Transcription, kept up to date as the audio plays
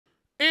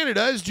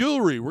Anodized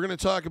jewelry. We're going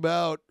to talk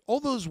about all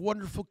those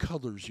wonderful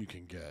colors you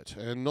can get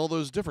and all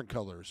those different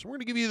colors. We're going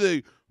to give you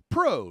the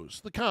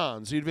pros, the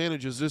cons, the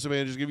advantages,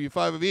 disadvantages, give you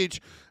 5 of each,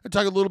 and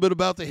talk a little bit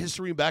about the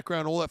history and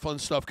background, all that fun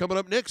stuff coming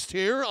up next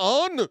here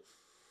on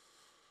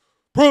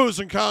Pros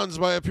and Cons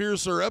by a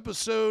Piercer,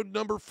 episode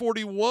number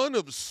 41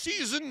 of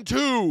Season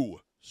 2.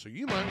 So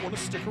you might want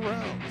to stick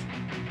around.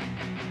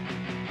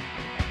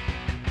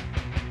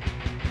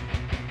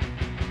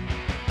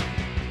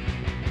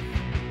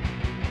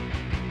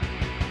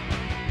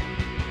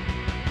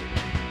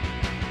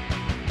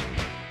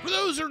 For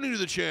those who are new to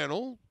the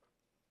channel,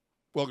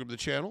 welcome to the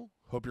channel.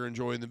 Hope you're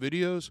enjoying the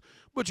videos,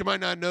 but you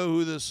might not know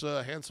who this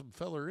handsome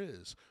feller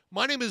is.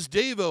 My name is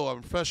DaVo. I'm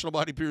a professional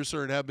body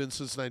piercer and have been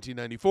since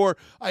 1994.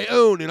 I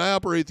own and I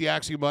operate the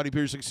Axiom Body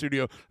Piercing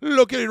Studio,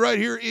 located right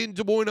here in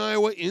Des Moines,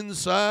 Iowa,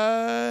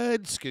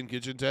 inside Skin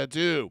Kitchen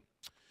Tattoo.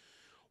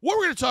 What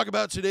we're going to talk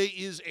about today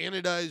is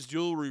anodized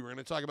jewelry. We're going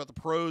to talk about the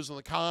pros and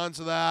the cons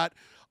of that.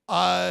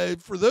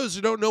 For those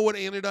who don't know what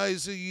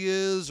anodizing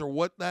is or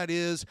what that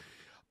is,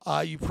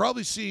 you've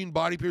probably seen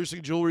body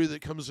piercing jewelry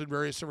that comes in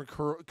various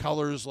different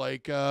colors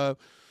like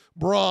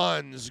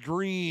bronze,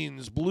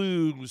 greens,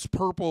 blues,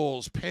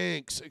 purples,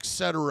 pinks,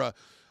 etc.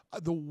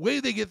 The way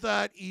they get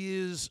that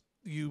is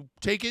you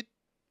take it,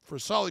 for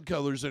solid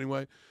colors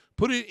anyway,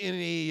 put it in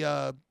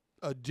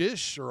a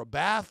dish or a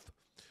bath.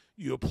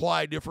 You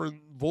apply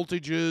different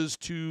voltages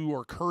to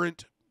or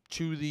current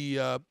to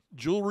the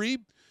jewelry,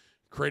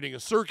 creating a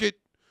circuit,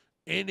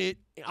 and it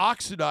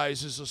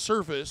oxidizes the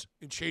surface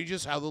and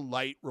changes how the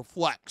light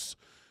reflects.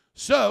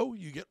 So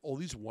you get all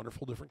these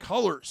wonderful different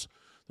colors.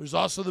 There's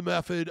also the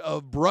method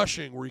of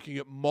brushing where you can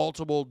get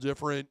multiple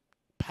different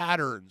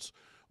patterns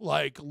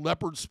like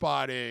leopard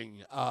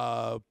spotting,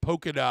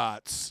 polka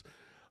dots,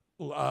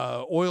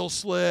 oil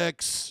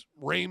slicks,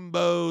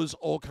 rainbows,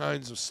 all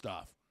kinds of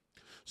stuff.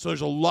 So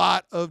there's a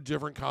lot of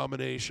different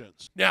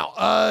combinations. Now,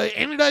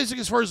 anodizing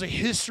as far as the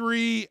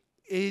history,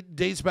 it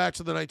dates back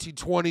to the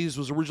 1920s,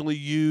 was originally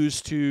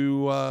used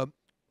to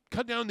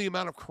cut down the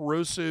amount of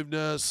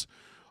corrosiveness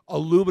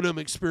aluminum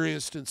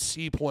experienced in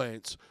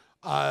seaplanes.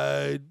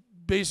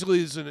 Basically,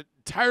 it's an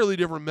entirely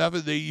different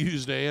method they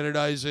use to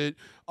anodize it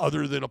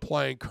other than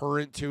applying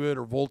current to it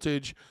or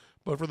voltage.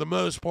 But for the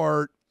most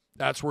part,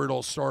 that's where it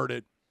all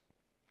started.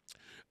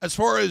 As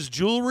far as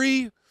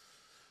jewelry,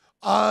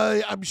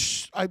 I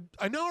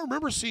know I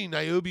remember seeing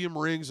niobium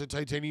rings and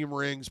titanium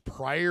rings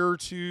prior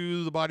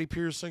to the body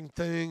piercing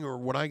thing, or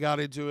when I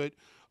got into it.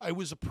 I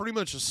was pretty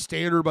much a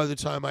standard by the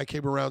time I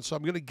came around, so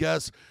I'm going to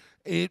guess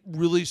it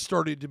really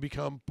started to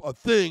become a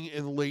thing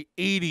in the late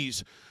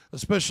 80s,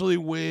 especially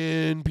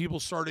when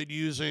people started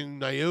using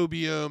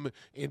niobium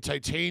and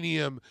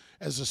titanium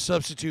as a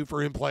substitute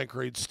for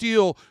implant-grade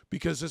steel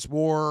because it's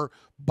more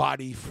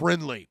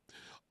body-friendly.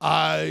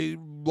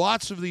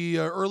 Lots of the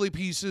early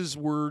pieces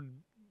were,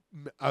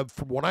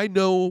 from what I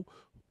know,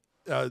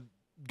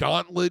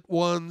 gauntlet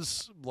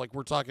ones, like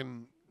we're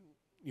talking,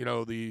 you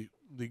know, the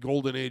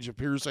golden age of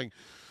piercing.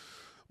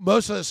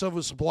 Most of that stuff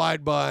was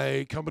supplied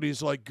by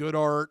companies like Good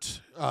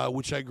Art,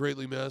 which I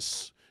greatly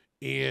miss,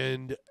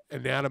 and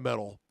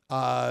Anatometal.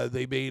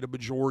 They made a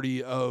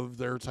majority of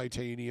their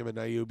titanium and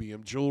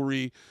niobium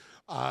jewelry.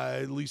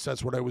 At least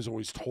that's what I was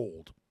always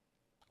told.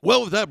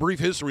 Well, with that brief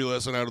history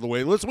lesson out of the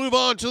way, let's move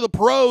on to the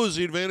pros,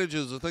 the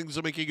advantages, the things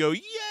that make you go,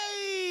 yay,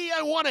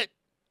 I want it.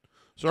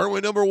 Starting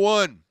with number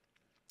 1.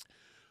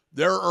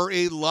 There are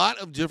a lot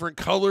of different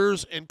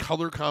colors and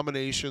color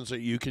combinations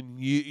that you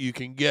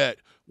can get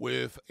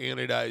with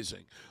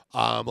anodizing.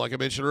 Like I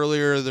mentioned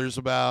earlier, there's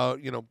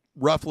about,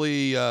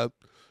 roughly, you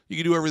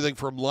can do everything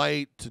from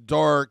light to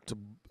dark to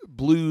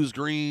blues,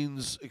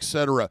 greens,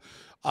 etc.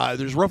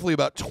 There's roughly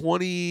about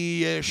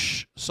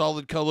 20-ish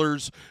solid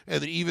colors,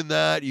 and then even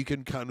that you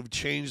can kind of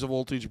change the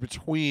voltage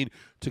between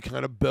to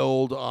kind of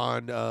build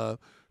on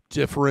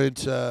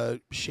different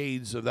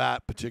shades of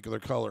that particular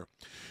color.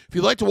 If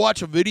you'd like to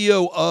watch a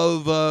video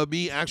of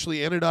me actually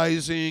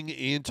anodizing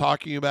and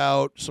talking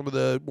about some of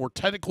the more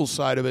technical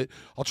side of it,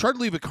 I'll try to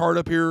leave a card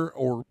up here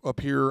or up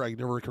here. I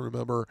never can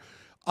remember.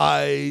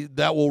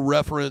 That will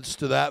reference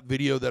to that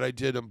video that I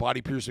did on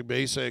Body Piercing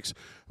Basics,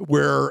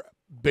 where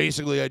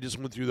basically I just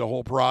went through the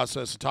whole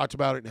process and talked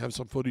about it and have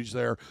some footage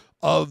there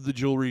of the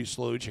jewelry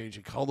slowly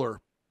changing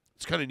color.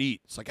 It's kind of neat.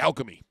 It's like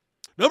alchemy.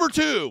 Number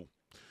 2.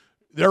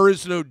 There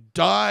is no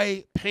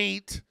dye,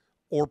 paint,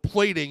 or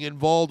plating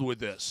involved with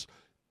this.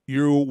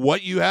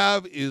 What you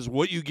have is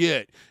what you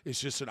get. It's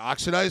just an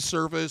oxidized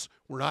surface.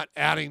 We're not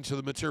adding to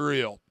the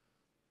material.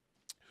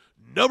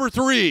 Number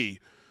 3,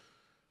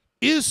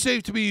 is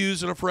safe to be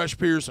used in a fresh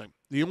piercing.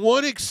 The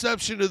one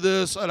exception to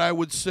this that I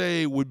would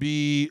say would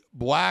be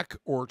black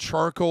or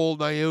charcoal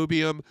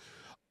niobium.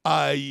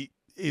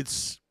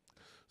 It's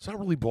not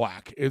really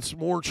black. It's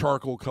more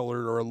charcoal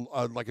colored or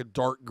like a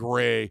dark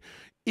gray.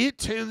 It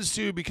tends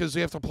to, because they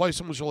have to apply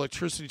so much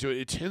electricity to it,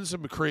 it tends to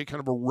create kind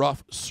of a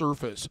rough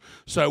surface.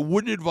 So I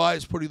wouldn't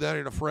advise putting that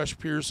in a fresh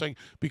piercing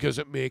because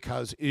it may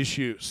cause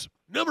issues.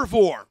 Number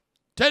 4,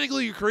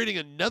 Technically, you're creating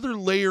another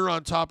layer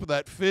on top of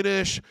that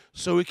finish,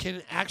 so it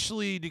can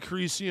actually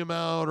decrease the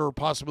amount or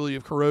possibility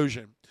of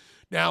corrosion.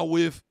 Now,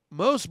 with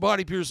most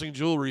body piercing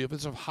jewelry, if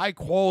it's of high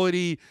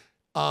quality,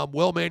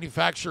 well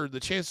manufactured, the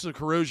chances of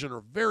corrosion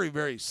are very,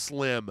 very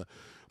slim.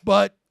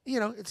 But, you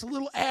know, it's a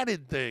little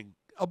added thing,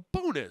 a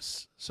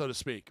bonus, so to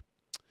speak.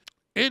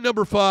 And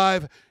number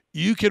 5,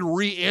 you can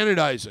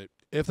re-anodize it.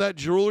 If that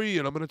jewelry,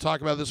 and I'm going to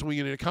talk about this when we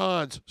get into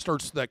cons,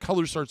 that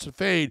color starts to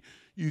fade,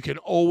 you can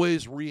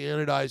always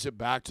re-anodize it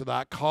back to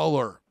that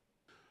color.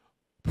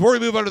 Before we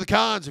move on to the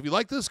cons, if you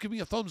like this, give me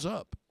a thumbs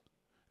up.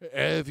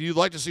 If you'd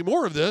like to see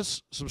more of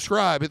this,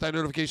 subscribe, hit that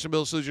notification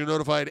bell so that you're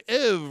notified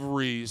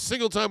every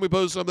single time we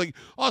post something.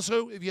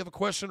 Also, if you have a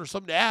question or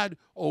something to add,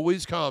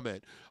 always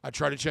comment. I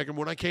try to check them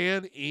when I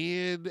can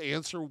and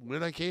answer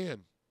when I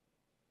can.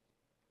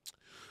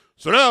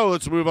 So now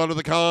let's move on to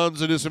the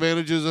cons and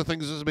disadvantages of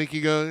things that make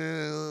you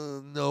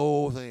go,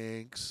 no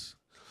thanks.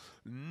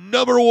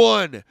 Number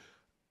 1,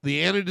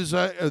 the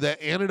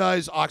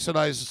anodized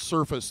oxidized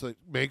surface that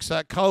makes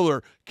that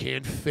color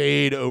can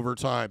fade over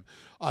time.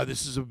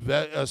 This is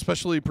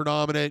especially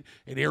predominant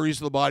in areas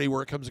of the body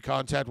where it comes in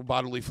contact with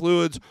bodily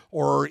fluids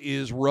or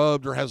is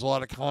rubbed or has a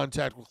lot of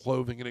contact with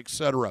clothing and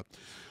etc.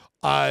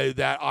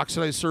 That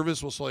oxidized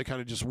surface will slowly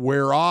kind of just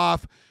wear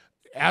off.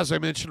 As I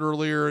mentioned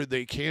earlier,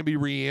 they can be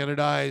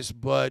re-anodized,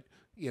 but,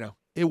 you know,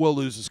 it will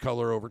lose its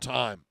color over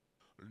time.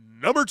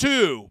 Number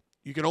 2,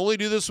 you can only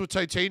do this with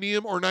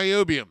titanium or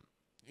niobium.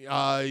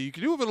 You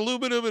can do it with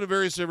aluminum and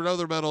various different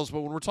other metals, but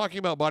when we're talking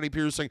about body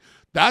piercing,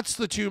 that's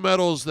the 2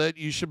 metals that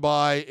you should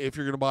buy if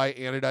you're going to buy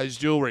anodized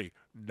jewelry.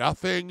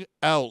 Nothing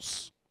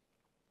else.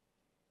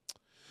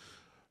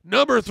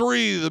 Number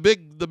 3, the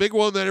big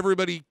one that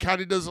everybody kind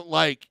of doesn't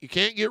like. You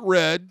can't get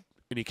red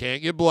and you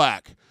can't get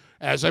black.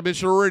 As I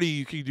mentioned already,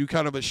 you can do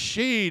kind of a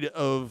shade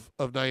of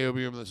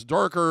niobium that's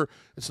darker.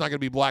 It's not going to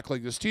be black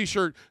like this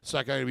T-shirt. It's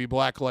not going to be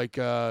black like,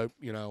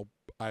 you know,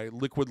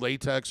 liquid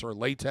latex or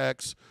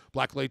latex,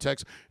 black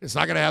latex. It's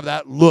not going to have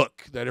that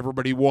look that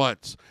everybody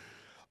wants.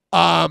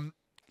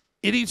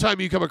 Anytime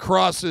you come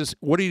across this,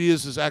 what it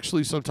is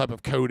actually some type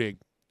of coating.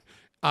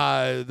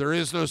 There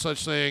is no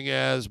such thing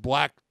as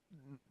black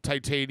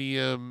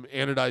titanium,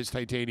 anodized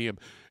titanium.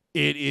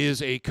 It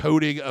is a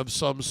coating of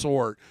some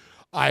sort.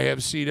 I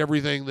have seen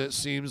everything that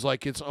seems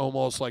like it's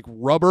almost like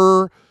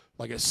rubber,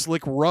 like a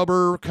slick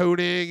rubber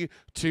coating,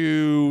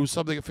 to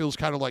something that feels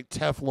kind of like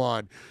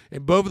Teflon.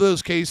 In both of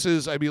those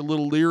cases, I'd be a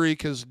little leery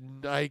because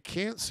I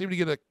can't seem to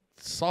get a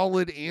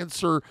solid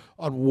answer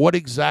on what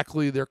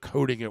exactly they're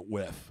coating it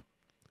with.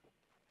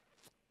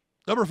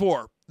 Number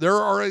 4, there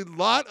are a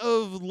lot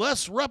of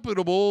less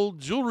reputable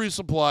jewelry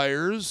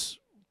suppliers,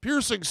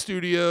 piercing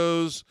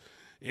studios,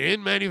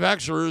 and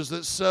manufacturers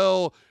that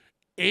sell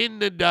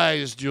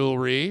anodized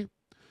jewelry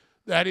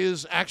that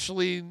is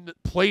actually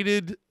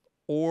plated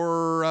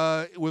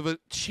or with a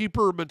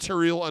cheaper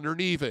material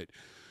underneath it.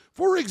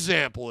 For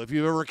example, if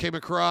you ever came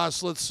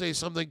across, let's say,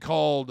 something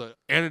called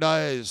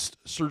anodized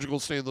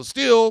surgical stainless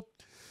steel,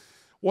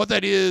 what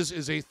that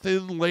is a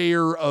thin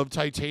layer of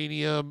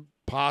titanium,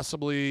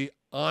 possibly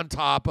on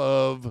top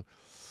of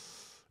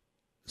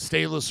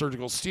stainless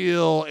surgical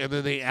steel, and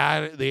then they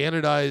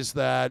anodize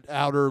that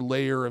outer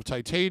layer of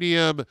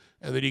titanium,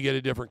 and then you get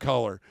a different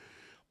color.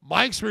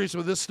 My experience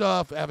with this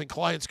stuff, having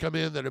clients come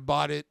in that have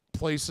bought it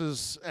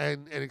places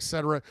and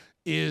etc.,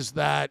 is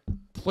that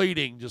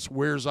plating just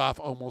wears off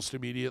almost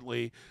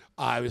immediately.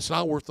 It's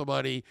not worth the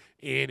money,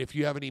 and if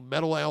you have any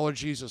metal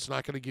allergies, it's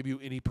not going to give you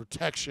any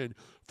protection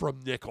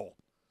from nickel.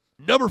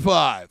 Number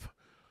 5,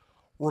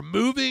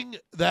 removing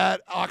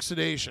that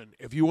oxidation.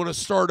 If you want to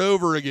start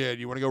over again,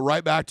 you want to go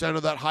right back down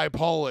to that high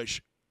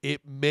polish, it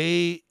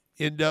may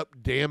end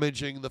up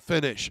damaging the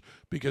finish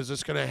because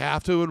it's going to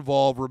have to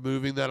involve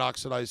removing that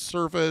oxidized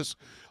surface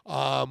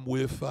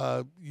with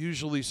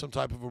usually some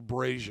type of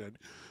abrasion.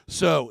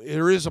 So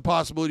there is a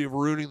possibility of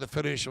ruining the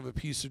finish of a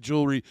piece of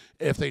jewelry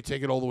if they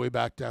take it all the way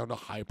back down to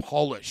high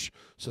polish.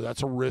 So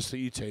that's a risk that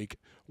you take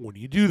when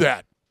you do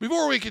that.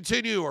 Before we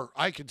continue, or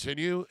I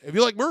continue, if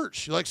you like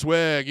merch, you like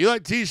swag, you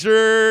like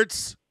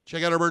t-shirts,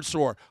 check out our merch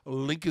store.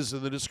 Link is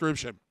in the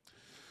description.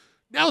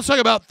 Now let's talk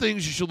about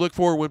things you should look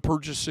for when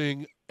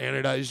purchasing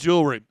anodized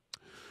jewelry.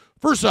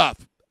 First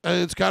off,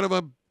 and it's kind of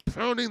a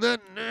pounding that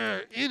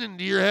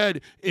into your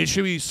head, it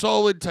should be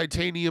solid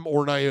titanium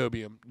or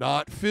niobium,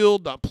 not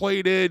filled, not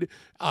plated.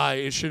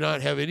 It should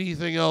not have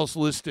anything else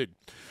listed.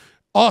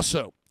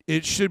 Also,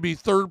 it should be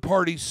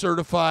third-party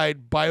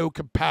certified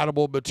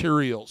biocompatible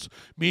materials,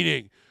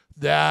 meaning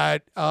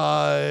that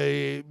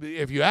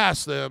if you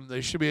ask them,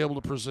 they should be able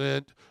to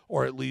present,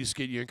 or at least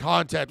get you in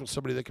contact with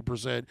somebody that can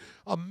present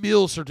a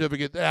mill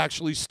certificate that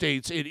actually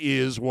states it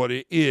is what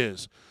it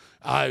is.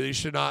 They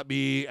should not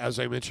be, as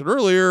I mentioned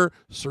earlier,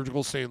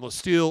 surgical stainless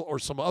steel or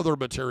some other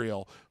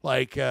material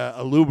like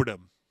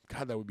aluminum.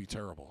 God, that would be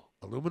terrible.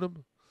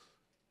 Aluminum?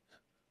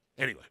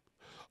 Anyway.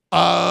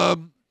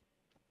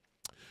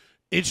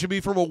 It should be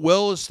from a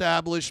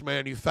well-established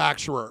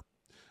manufacturer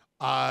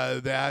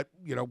that,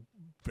 you know,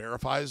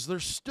 verifies their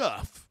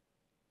stuff.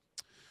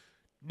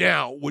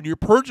 Now, when you're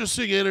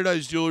purchasing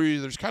anodized jewelry,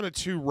 there's kind of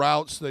two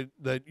routes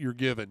that you're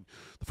given.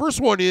 The first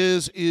one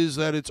is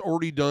that it's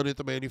already done at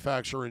the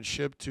manufacturer and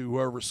shipped to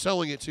whoever's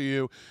selling it to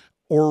you,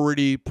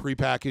 already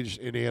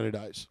prepackaged and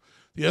anodized.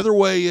 The other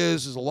way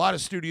is a lot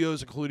of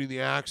studios, including the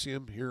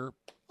Axiom here,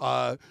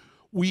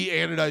 we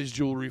anodize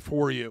jewelry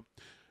for you.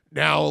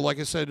 Now, like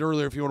I said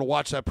earlier, if you want to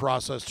watch that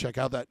process, check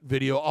out that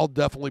video. I'll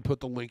definitely put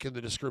the link in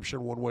the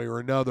description one way or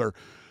another.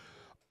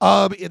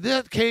 In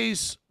that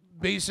case,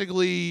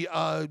 basically,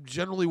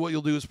 generally what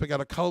you'll do is pick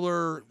out a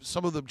color.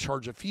 Some of them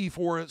charge a fee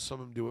for it.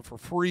 Some of them do it for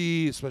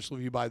free, especially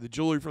if you buy the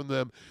jewelry from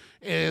them.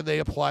 And they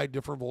apply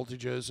different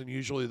voltages. And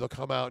usually they'll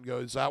come out and go,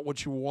 is that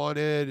what you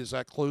wanted? Is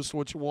that close to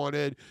what you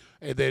wanted?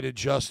 And then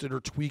adjust it or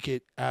tweak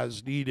it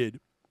as needed.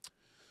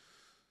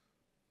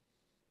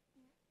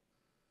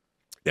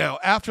 Now,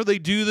 after they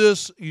do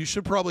this, you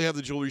should probably have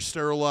the jewelry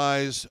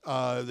sterilized.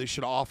 They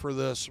should offer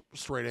this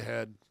straight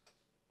ahead.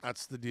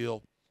 That's the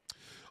deal.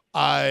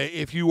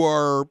 If you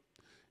are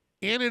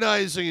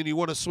anodizing and you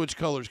want to switch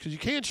colors, because you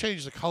can't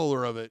change the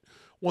color of it,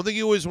 one thing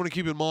you always want to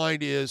keep in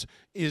mind is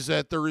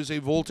that there is a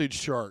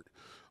voltage chart,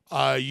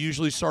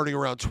 usually starting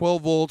around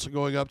 12 volts and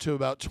going up to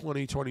about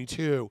 20,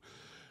 22.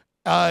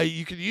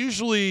 You can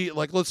usually,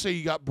 like let's say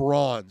you got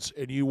bronze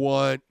and you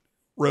want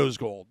rose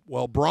gold.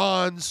 Well,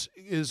 bronze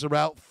is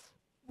about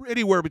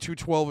anywhere between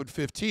 12 and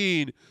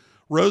 15.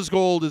 Rose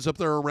gold is up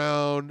there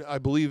around, I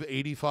believe,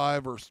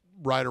 85 or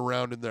right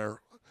around in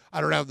there.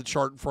 I don't have the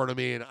chart in front of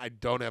me, and I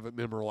don't have it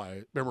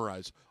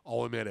memorized.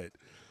 I'll admit it.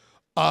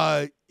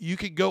 You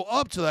can go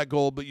up to that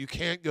gold, but you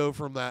can't go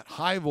from that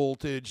high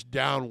voltage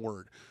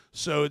downward.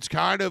 So it's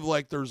kind of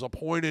like there's a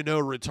point of no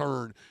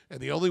return,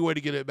 and the only way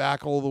to get it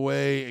back all the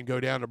way and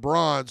go down to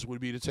bronze would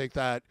be to take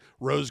that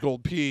rose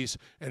gold piece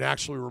and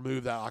actually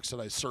remove that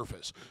oxidized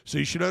surface. So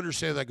you should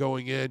understand that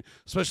going in,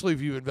 especially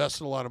if you've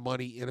invested a lot of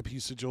money in a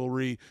piece of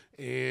jewelry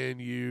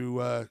and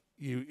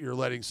you're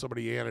letting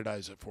somebody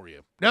anodize it for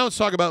you. Now let's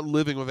talk about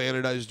living with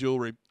anodized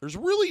jewelry. There's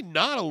really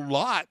not a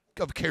lot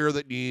of care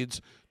that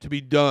needs to be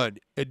done.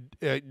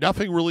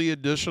 Nothing really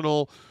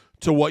additional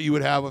to what you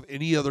would have with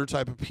any other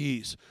type of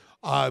piece.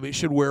 It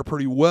should wear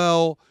pretty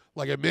well.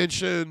 Like I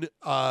mentioned,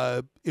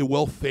 it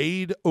will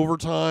fade over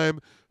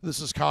time. This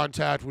is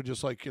contact with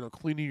just like,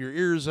 cleaning your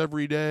ears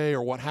every day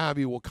or what have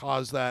you will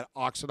cause that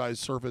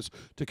oxidized surface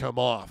to come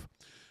off.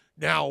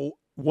 Now,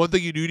 one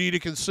thing you do need to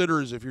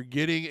consider is if you're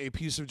getting a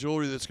piece of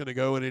jewelry that's going to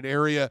go in an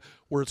area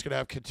where it's going to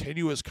have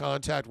continuous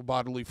contact with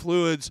bodily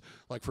fluids,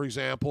 like, for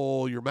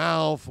example, your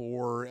mouth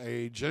or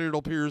a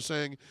genital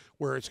piercing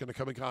where it's going to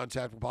come in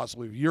contact with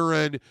possibly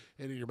urine,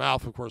 and in your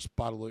mouth, of course,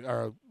 bodily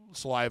or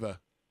saliva.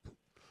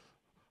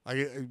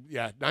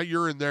 Yeah, not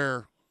urine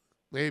there,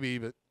 maybe,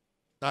 but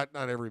not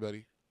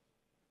everybody.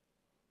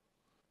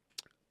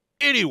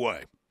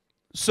 Anyway,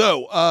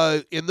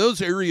 so in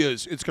those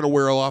areas, it's going to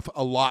wear off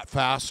a lot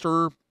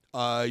faster.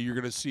 You're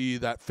going to see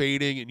that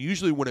fading, and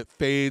usually when it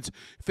fades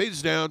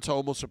down to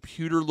almost a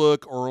pewter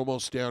look or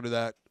almost down to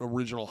that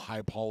original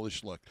high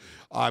polish look.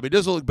 It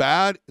doesn't look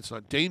bad. It's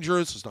not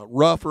dangerous. It's not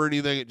rough or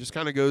anything. It just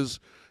kind of goes,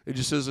 it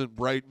just isn't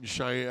bright and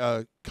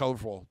shiny,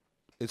 colorful.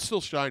 It's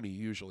still shiny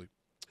usually.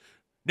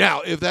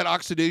 Now, if that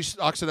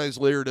oxidized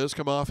layer does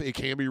come off, it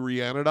can be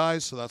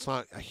re-anodized, so that's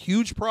not a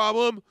huge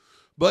problem,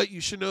 but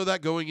you should know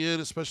that going in,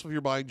 especially if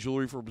you're buying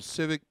jewelry for a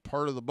specific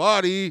part of the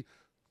body,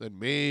 that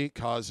may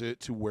cause it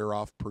to wear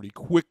off pretty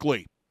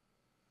quickly.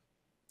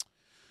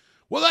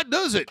 Well, that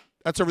does it.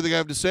 That's everything I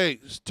have to say.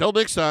 Till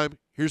next time,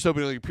 here's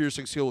hoping that your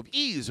piercing skill with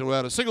ease and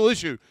without a single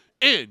issue.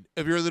 And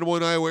if you're in the Des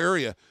Moines, Iowa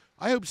area,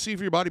 I hope to see you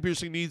for your body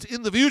piercing needs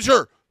in the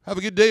future. Have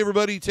a good day,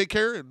 everybody. Take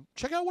care, and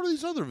check out one of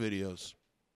these other videos.